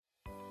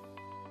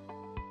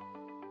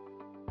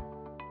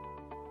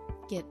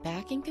Get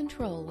back in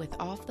control with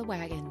Off the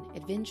Wagon,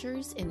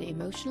 adventures in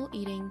emotional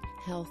eating,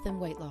 health, and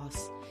weight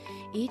loss.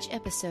 Each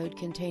episode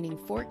containing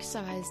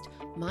fork-sized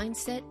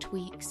mindset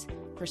tweaks,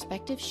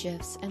 perspective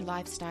shifts, and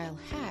lifestyle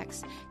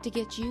hacks to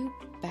get you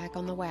back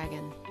on the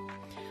wagon.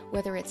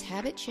 Whether it's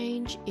habit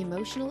change,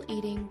 emotional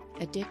eating,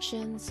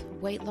 addictions,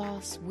 weight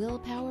loss,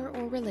 willpower,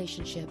 or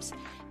relationships,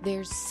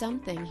 there's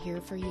something here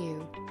for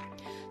you.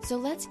 So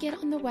let's get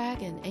on the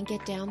wagon and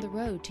get down the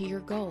road to your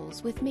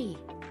goals with me,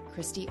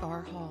 Christy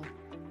R. Hall.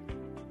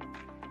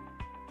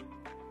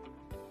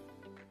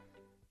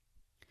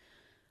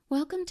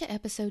 Welcome to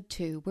episode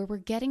 2, where we're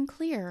getting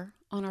clear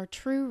on our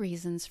true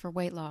reasons for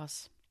weight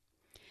loss.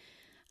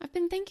 I've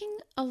been thinking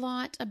a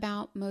lot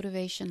about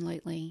motivation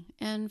lately,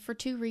 and for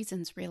 2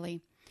 reasons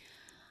really.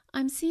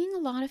 I'm seeing a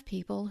lot of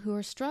people who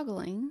are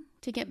struggling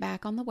to get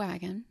back on the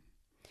wagon,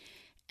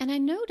 and I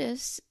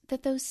notice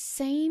that those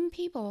same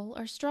people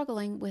are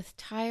struggling with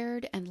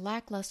tired and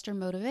lackluster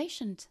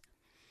motivations.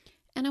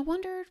 And I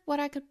wondered what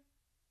I could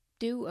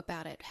do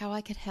about it, how I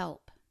could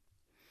help.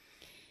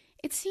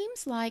 It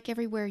seems like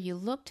everywhere you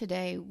look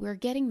today, we're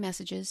getting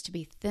messages to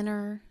be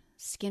thinner,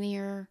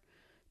 skinnier,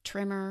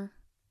 trimmer,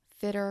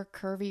 fitter,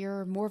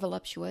 curvier, more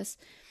voluptuous.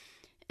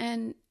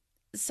 And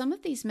some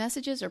of these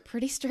messages are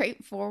pretty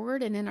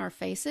straightforward and in our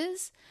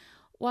faces,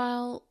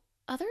 while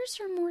others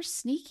are more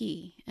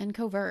sneaky and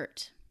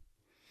covert.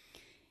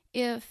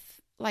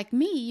 If, like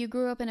me, you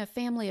grew up in a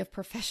family of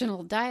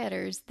professional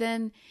dieters,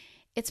 then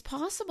it's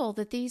possible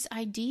that these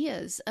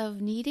ideas of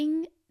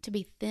needing to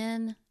be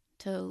thin,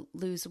 to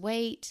lose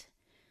weight,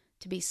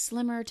 to be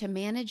slimmer, to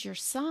manage your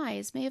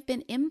size may have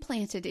been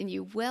implanted in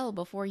you well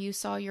before you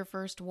saw your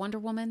first Wonder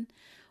Woman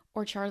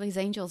or Charlie's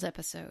Angels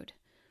episode.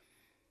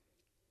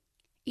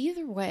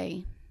 Either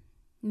way,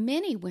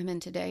 many women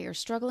today are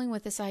struggling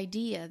with this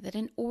idea that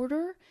in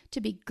order to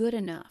be good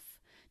enough,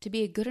 to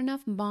be a good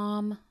enough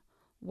mom,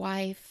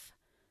 wife,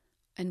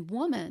 and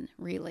woman,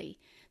 really,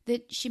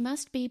 that she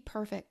must be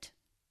perfect,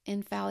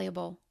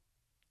 infallible,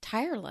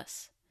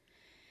 tireless.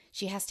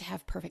 She has to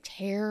have perfect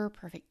hair,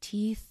 perfect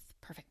teeth,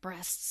 perfect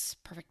breasts,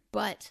 perfect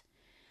butt.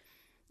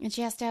 And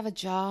she has to have a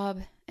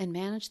job and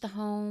manage the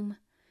home.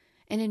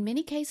 And in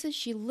many cases,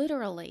 she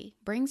literally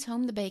brings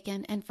home the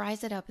bacon and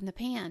fries it up in the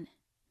pan.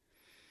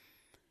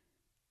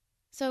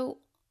 So,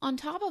 on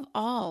top of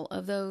all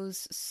of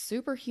those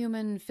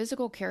superhuman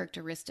physical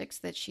characteristics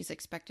that she's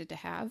expected to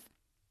have,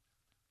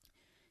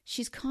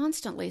 she's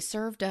constantly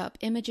served up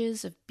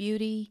images of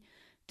beauty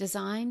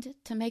designed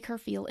to make her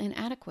feel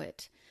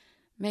inadequate,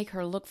 make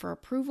her look for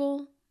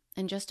approval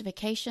and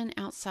justification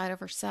outside of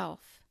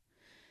herself.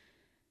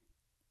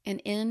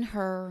 And in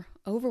her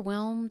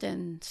overwhelmed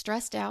and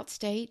stressed out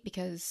state,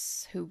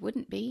 because who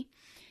wouldn't be,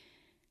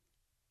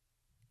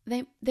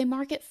 they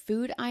market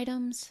food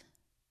items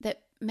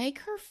that make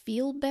her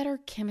feel better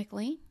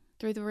chemically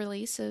through the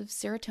release of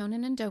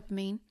serotonin and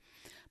dopamine,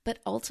 but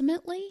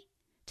ultimately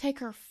take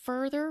her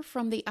further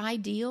from the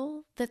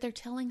ideal that they're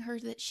telling her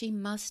that she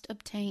must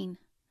obtain.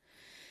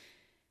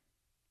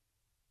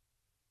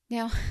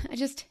 Now,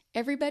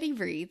 everybody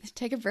breathe,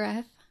 take a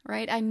breath,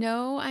 right? I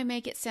know I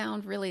make it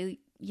sound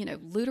really,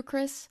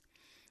 ludicrous,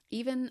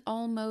 even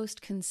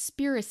almost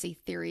conspiracy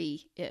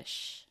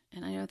theory-ish.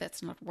 And I know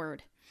that's not a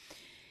word.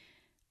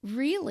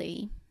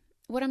 Really,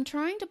 what I'm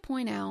trying to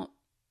point out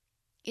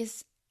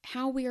is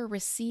how we are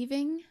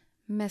receiving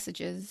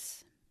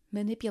messages,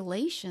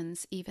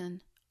 manipulations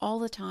even, all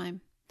the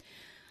time,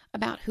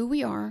 about who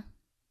we are,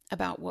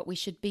 about what we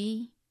should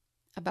be,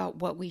 about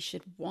what we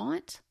should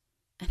want,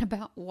 and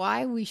about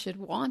why we should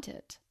want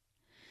it.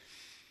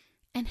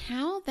 And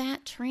how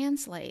that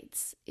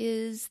translates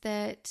is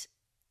that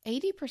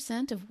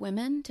 80% of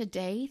women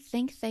today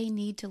think they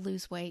need to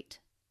lose weight.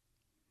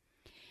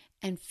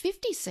 And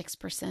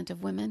 56%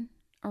 of women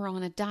are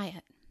on a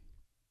diet.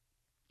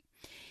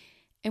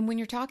 And when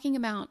you're talking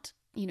about,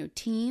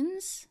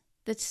 teens,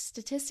 the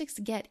statistics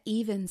get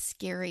even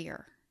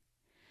scarier.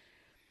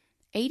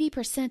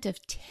 80%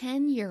 of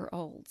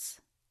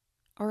 10-year-olds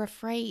are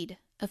afraid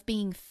of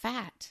being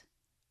fat.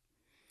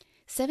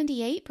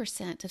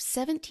 78% of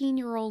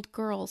 17-year-old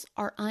girls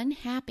are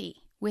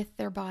unhappy with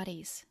their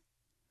bodies.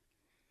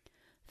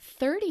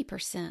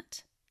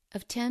 30%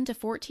 of 10 to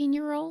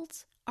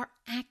 14-year-olds are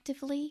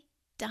actively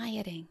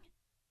dieting.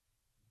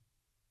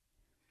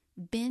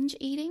 Binge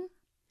eating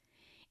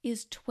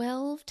is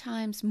 12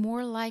 times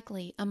more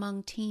likely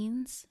among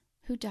teens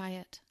who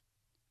diet.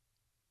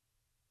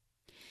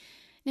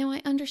 Now,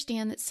 I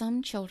understand that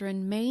some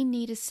children may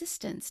need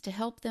assistance to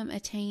help them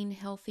attain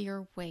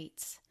healthier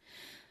weights.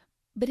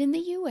 But in the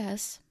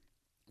U.S.,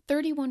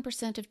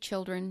 31% of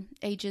children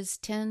ages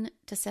 10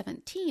 to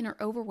 17 are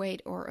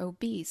overweight or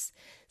obese.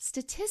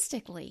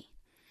 Statistically,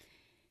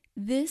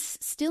 this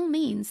still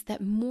means that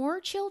more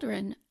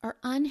children are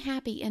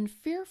unhappy and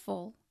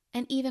fearful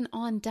and even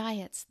on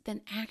diets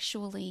than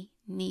actually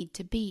need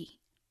to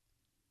be.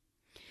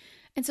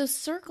 And so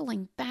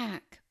circling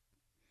back,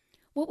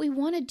 what we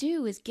want to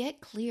do is get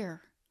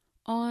clear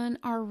on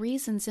our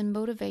reasons and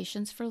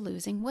motivations for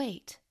losing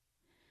weight.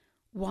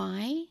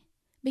 Why?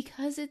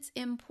 Because it's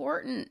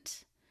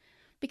important.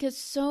 because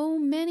so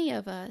many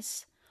of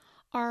us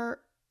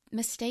are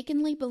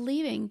mistakenly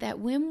believing that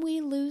when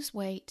we lose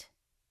weight,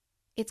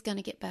 it's going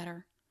to get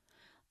better.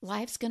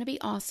 Life's going to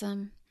be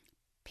awesome.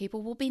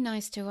 People will be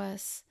nice to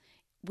us.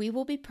 We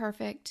will be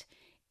perfect.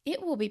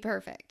 It will be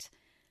perfect.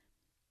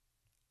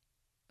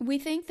 We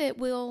think that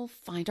we'll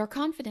find our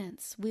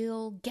confidence.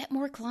 We'll get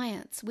more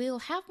clients. We'll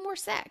have more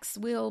sex.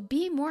 We'll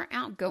be more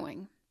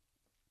outgoing.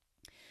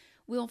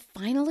 We'll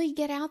finally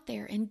get out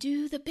there and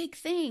do the big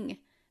thing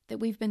that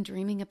we've been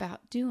dreaming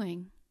about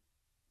doing.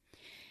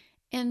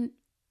 And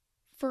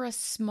for a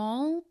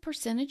small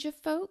percentage of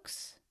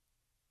folks,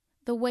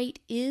 the weight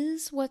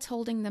is what's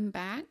holding them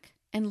back,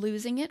 and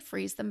losing it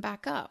frees them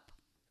back up.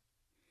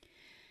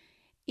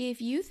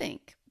 If you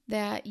think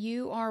that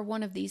you are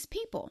one of these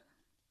people,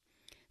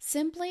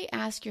 simply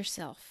ask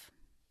yourself,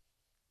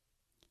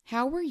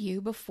 how were you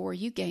before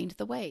you gained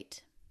the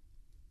weight?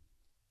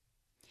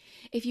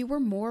 If you were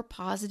more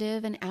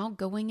positive and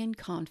outgoing and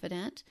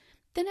confident,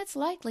 then it's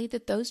likely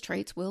that those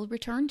traits will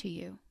return to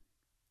you.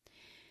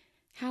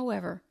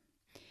 However,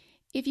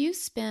 if you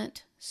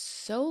spent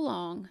so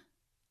long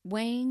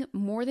weighing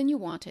more than you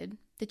wanted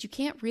that you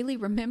can't really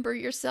remember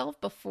yourself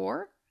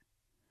before,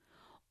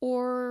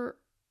 or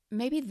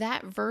maybe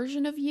that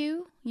version of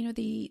you,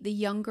 the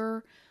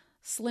younger,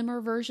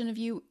 slimmer version of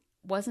you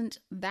wasn't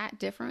that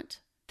different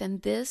than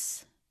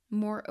this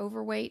more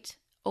overweight,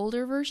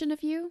 older version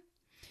of you,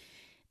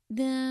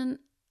 then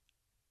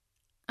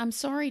I'm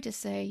sorry to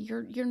say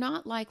you're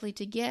not likely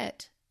to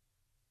get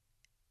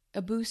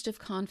a boost of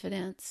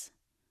confidence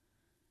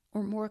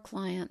or more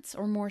clients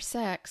or more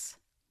sex,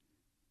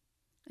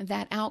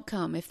 that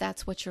outcome, if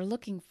that's what you're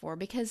looking for.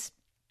 Because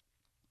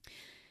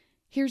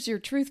here's your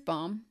truth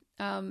bomb.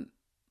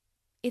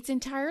 It's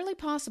entirely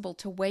possible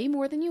to weigh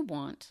more than you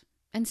want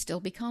and still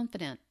be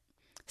confident,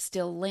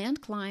 still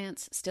land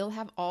clients, still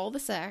have all the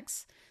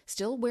sex,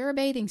 still wear a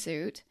bathing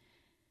suit.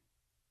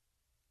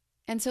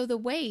 And so the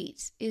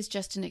weight is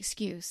just an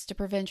excuse to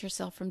prevent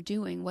yourself from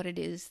doing what it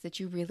is that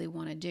you really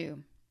want to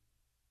do.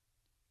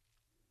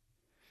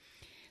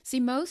 See,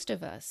 most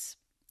of us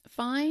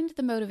find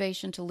the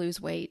motivation to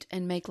lose weight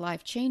and make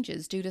life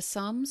changes due to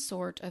some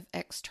sort of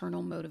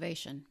external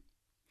motivation.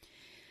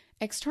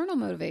 External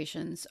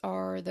motivations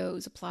are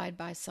those applied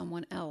by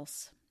someone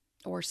else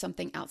or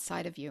something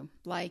outside of you,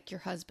 like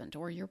your husband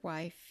or your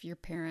wife, your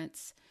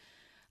parents,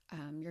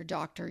 your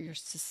doctor,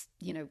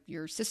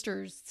 your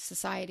sisters,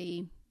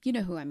 society. You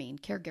know who I mean,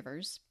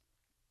 caregivers.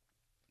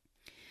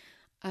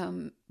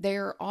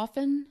 They're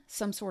often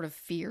some sort of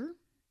fear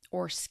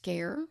or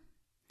scare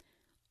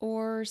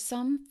or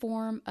some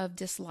form of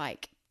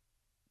dislike,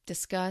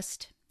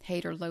 disgust,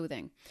 hate, or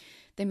loathing.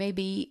 They may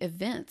be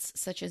events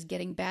such as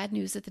getting bad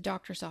news at the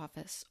doctor's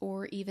office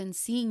or even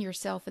seeing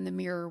yourself in the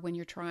mirror when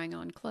you're trying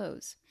on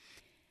clothes.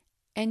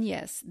 And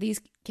yes,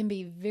 these can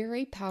be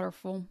very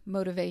powerful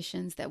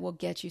motivations that will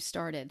get you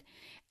started.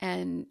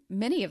 And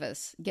many of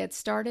us get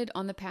started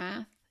on the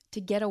path to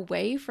get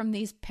away from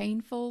these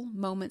painful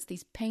moments,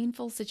 these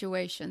painful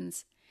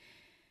situations.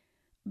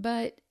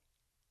 But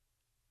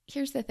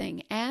here's the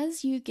thing,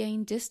 as you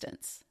gain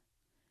distance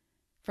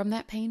from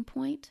that pain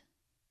point,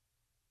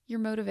 your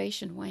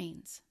motivation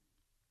wanes.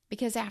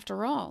 Because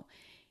after all,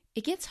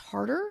 it gets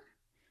harder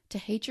to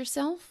hate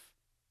yourself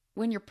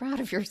when you're proud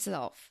of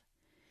yourself.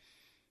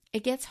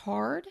 It gets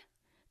hard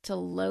to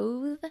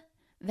loathe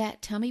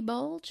that tummy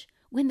bulge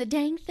when the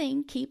dang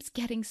thing keeps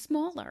getting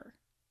smaller.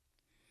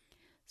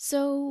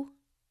 So,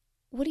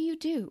 what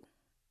do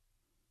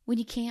when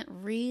you can't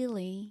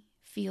really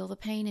feel the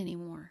pain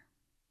anymore?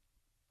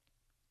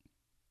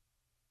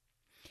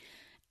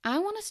 I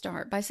want to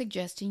start by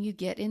suggesting you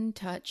get in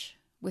touch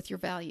with your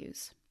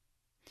values.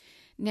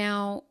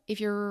 Now,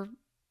 if you're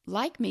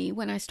like me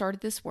when I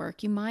started this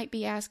work, you might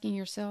be asking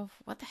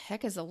yourself, what the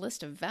heck is a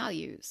list of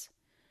values?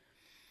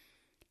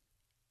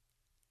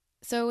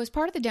 So as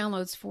part of the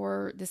downloads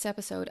for this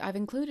episode, I've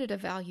included a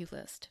value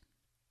list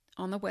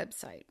on the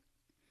website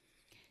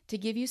to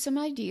give you some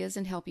ideas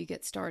and help you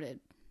get started.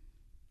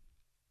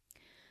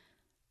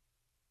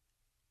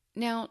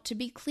 Now, to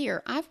be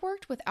clear, I've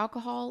worked with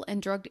alcohol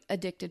and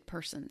drug-addicted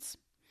persons.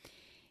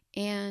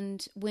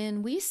 And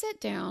when we sat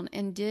down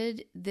and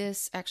did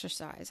this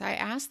exercise, I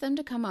asked them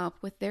to come up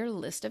with their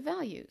list of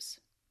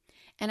values.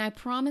 And I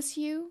promise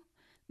you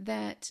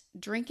that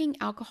drinking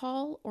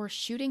alcohol or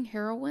shooting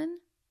heroin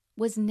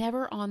was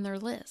never on their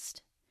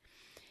list.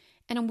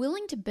 And I'm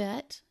willing to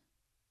bet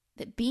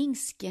that being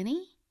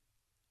skinny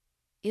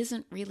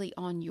isn't really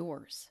on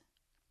yours.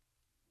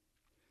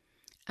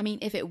 I mean,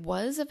 if it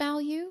was a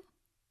value,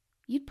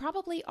 you'd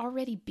probably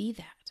already be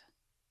that.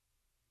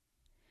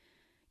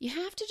 You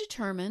have to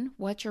determine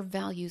what your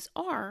values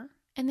are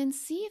and then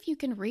see if you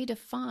can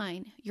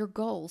redefine your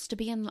goals to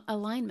be in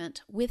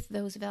alignment with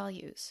those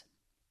values.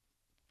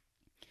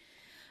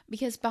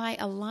 Because by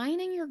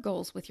aligning your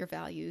goals with your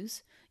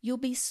values, you'll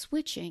be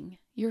switching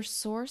your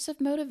source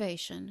of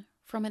motivation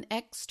from an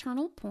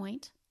external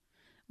point,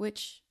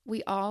 which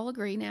we all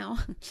agree now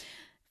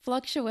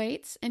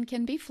fluctuates and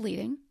can be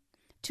fleeting,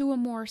 to a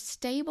more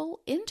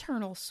stable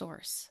internal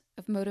source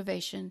of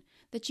motivation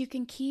that you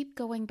can keep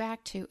going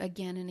back to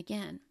again and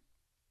again.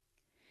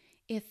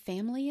 If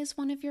family is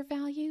one of your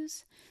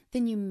values,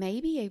 then you may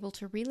be able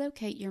to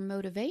relocate your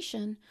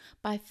motivation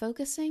by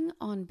focusing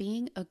on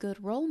being a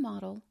good role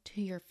model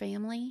to your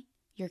family,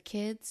 your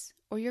kids,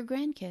 or your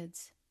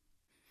grandkids.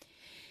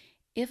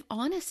 If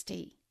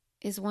honesty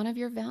is one of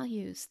your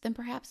values, then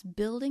perhaps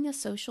building a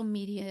social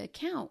media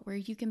account where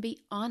you can be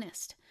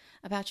honest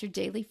about your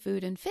daily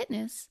food and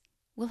fitness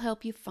will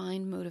help you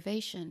find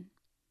motivation.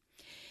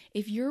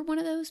 If you're one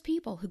of those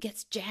people who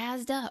gets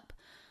jazzed up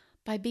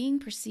by being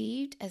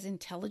perceived as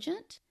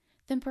intelligent,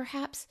 then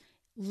perhaps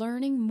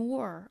learning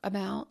more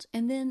about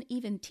and then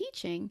even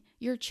teaching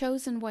your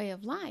chosen way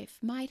of life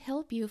might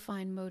help you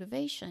find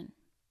motivation.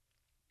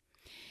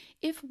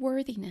 If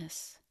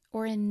worthiness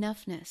or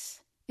enoughness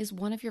is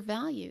one of your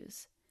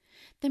values,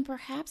 then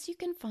perhaps you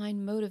can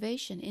find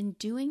motivation in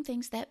doing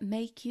things that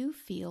make you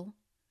feel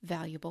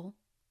valuable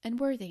and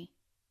worthy.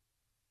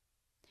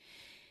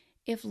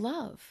 If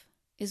love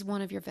is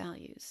one of your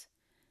values,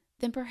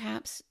 then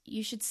perhaps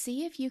you should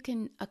see if you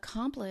can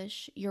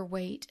accomplish your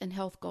weight and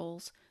health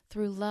goals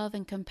through love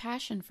and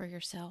compassion for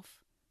yourself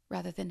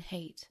rather than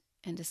hate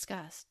and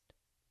disgust.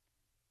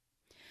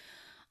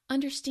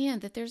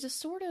 Understand that there's a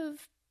sort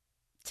of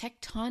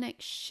tectonic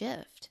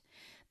shift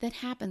that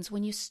happens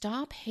when you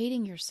stop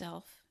hating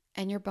yourself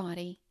and your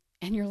body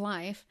and your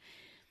life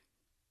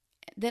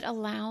that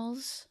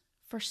allows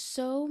for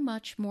so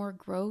much more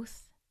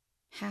growth,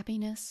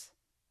 happiness,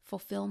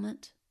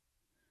 fulfillment,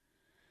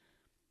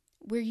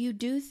 where you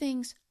do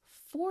things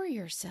for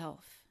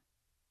yourself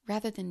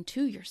rather than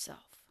to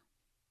yourself.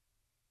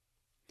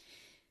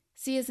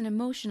 See, as an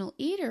emotional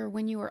eater,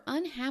 when you are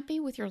unhappy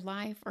with your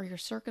life or your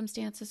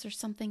circumstances or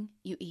something,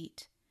 you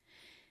eat.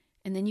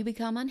 And then you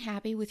become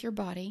unhappy with your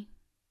body,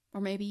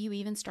 or maybe you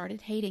even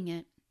started hating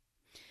it.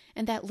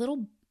 And that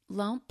little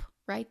lump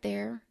right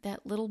there,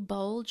 that little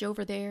bulge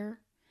over there,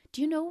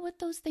 do you know what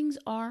those things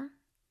are?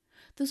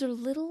 Those are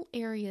little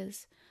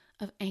areas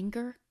of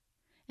anger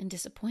and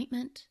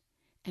disappointment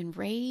and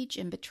rage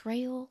and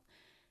betrayal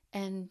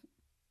and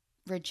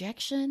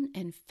rejection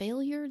and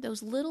failure,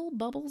 those little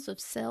bubbles of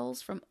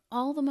cells from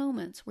all the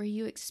moments where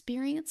you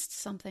experienced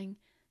something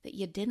that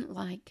you didn't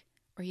like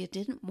or you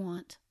didn't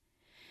want.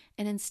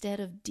 And instead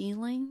of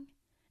dealing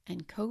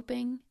and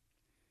coping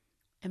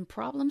and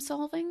problem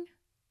solving,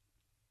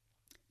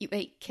 you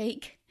ate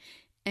cake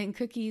and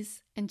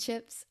cookies and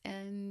chips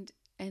and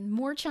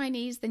more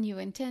Chinese than you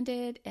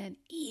intended and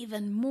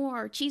even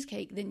more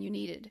cheesecake than you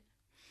needed.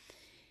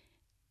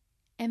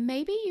 And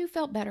maybe you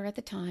felt better at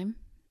the time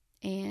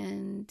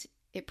and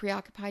it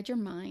preoccupied your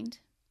mind.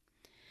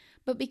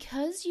 But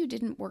because you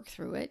didn't work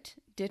through it,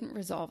 didn't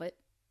resolve it,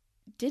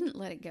 didn't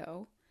let it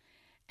go,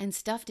 and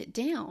stuffed it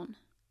down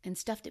and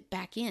stuffed it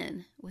back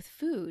in with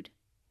food,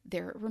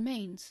 there it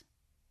remains,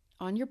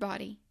 on your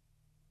body,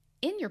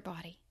 in your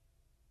body,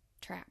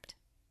 trapped.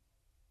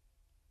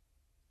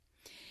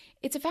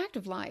 It's a fact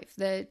of life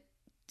that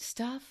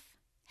stuff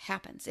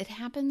happens. It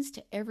happens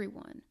to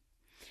everyone.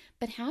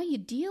 But how you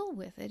deal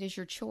with it is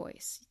your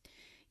choice.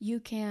 You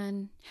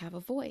can have a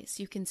voice.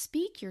 You can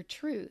speak your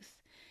truth.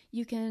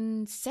 You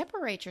can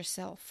separate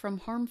yourself from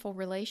harmful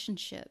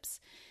relationships.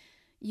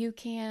 You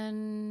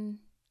can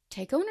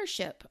take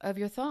ownership of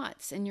your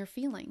thoughts and your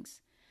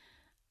feelings.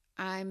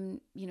 I'm,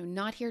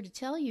 not here to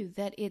tell you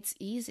that it's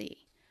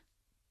easy.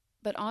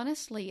 But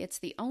honestly, it's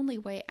the only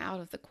way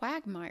out of the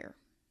quagmire.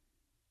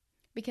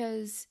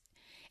 Because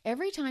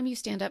every time you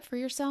stand up for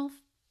yourself,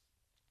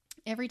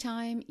 every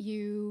time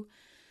you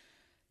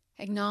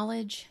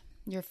acknowledge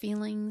your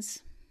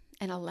feelings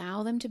and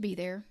allow them to be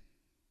there,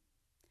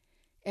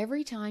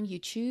 every time you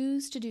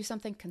choose to do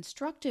something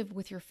constructive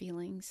with your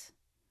feelings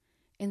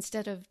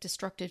instead of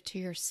destructive to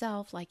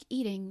yourself like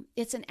eating,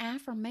 it's an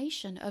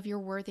affirmation of your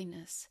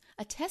worthiness,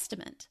 a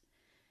testament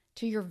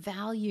to your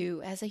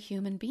value as a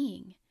human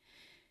being.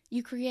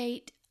 You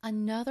create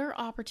another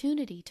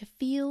opportunity to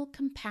feel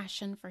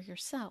compassion for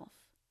yourself.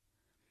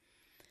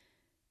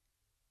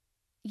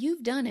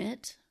 You've done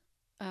it,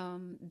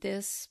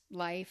 this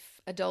life,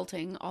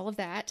 adulting, all of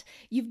that.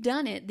 You've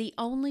done it the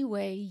only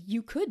way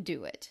you could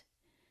do it.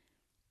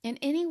 And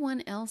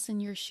anyone else in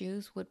your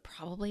shoes would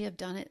probably have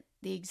done it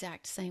the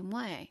exact same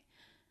way.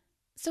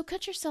 So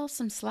cut yourself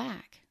some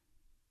slack.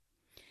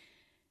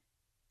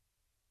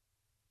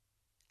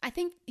 I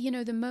think,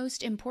 the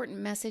most important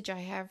message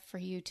I have for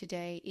you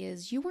today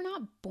is you were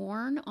not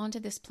born onto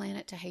this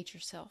planet to hate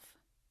yourself.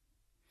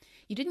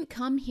 You didn't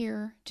come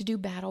here to do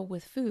battle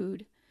with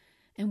food.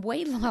 And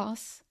weight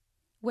loss,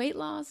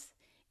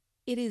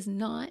 it is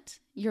not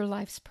your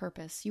life's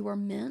purpose. You are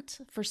meant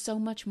for so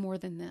much more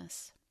than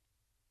this.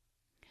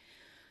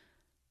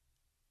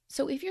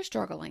 So if you're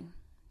struggling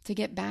to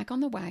get back on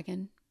the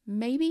wagon,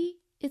 maybe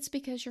it's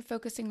because you're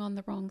focusing on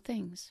the wrong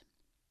things.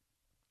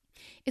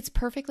 It's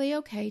perfectly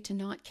okay to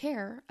not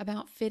care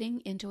about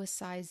fitting into a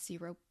size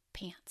 0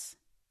 pants.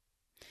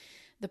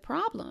 The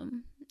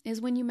problem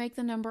is when you make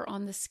the number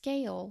on the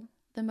scale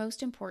the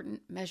most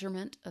important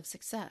measurement of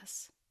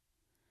success.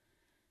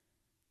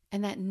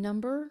 and that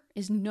number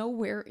is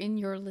nowhere in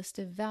your list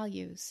of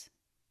values.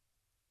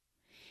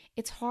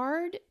 It's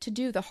hard to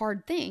do the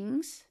hard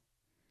things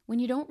when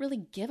you don't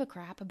really give a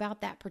crap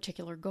about that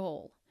particular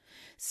goal.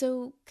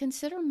 So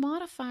consider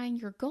modifying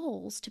your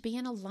goals to be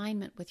in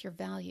alignment with your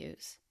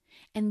values.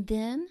 And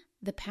then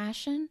the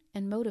passion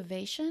and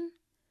motivation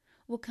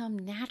will come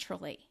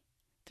naturally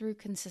through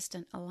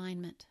consistent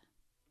alignment.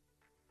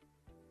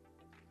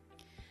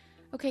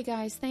 Okay,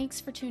 guys, thanks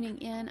for tuning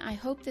in. I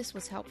hope this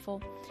was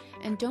helpful.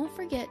 And don't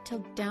forget to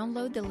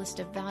download the list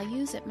of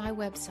values at my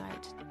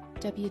website,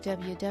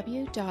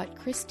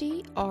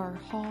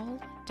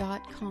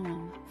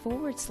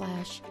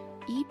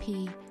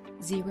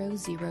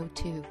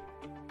 www.christyrhall.com/EP002.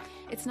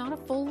 It's not a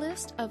full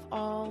list of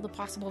all the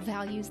possible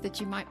values that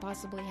you might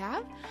possibly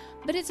have,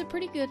 but it's a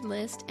pretty good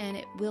list and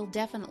it will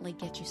definitely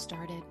get you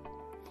started.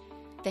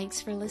 Thanks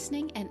for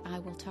listening, and I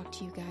will talk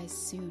to you guys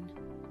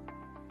soon.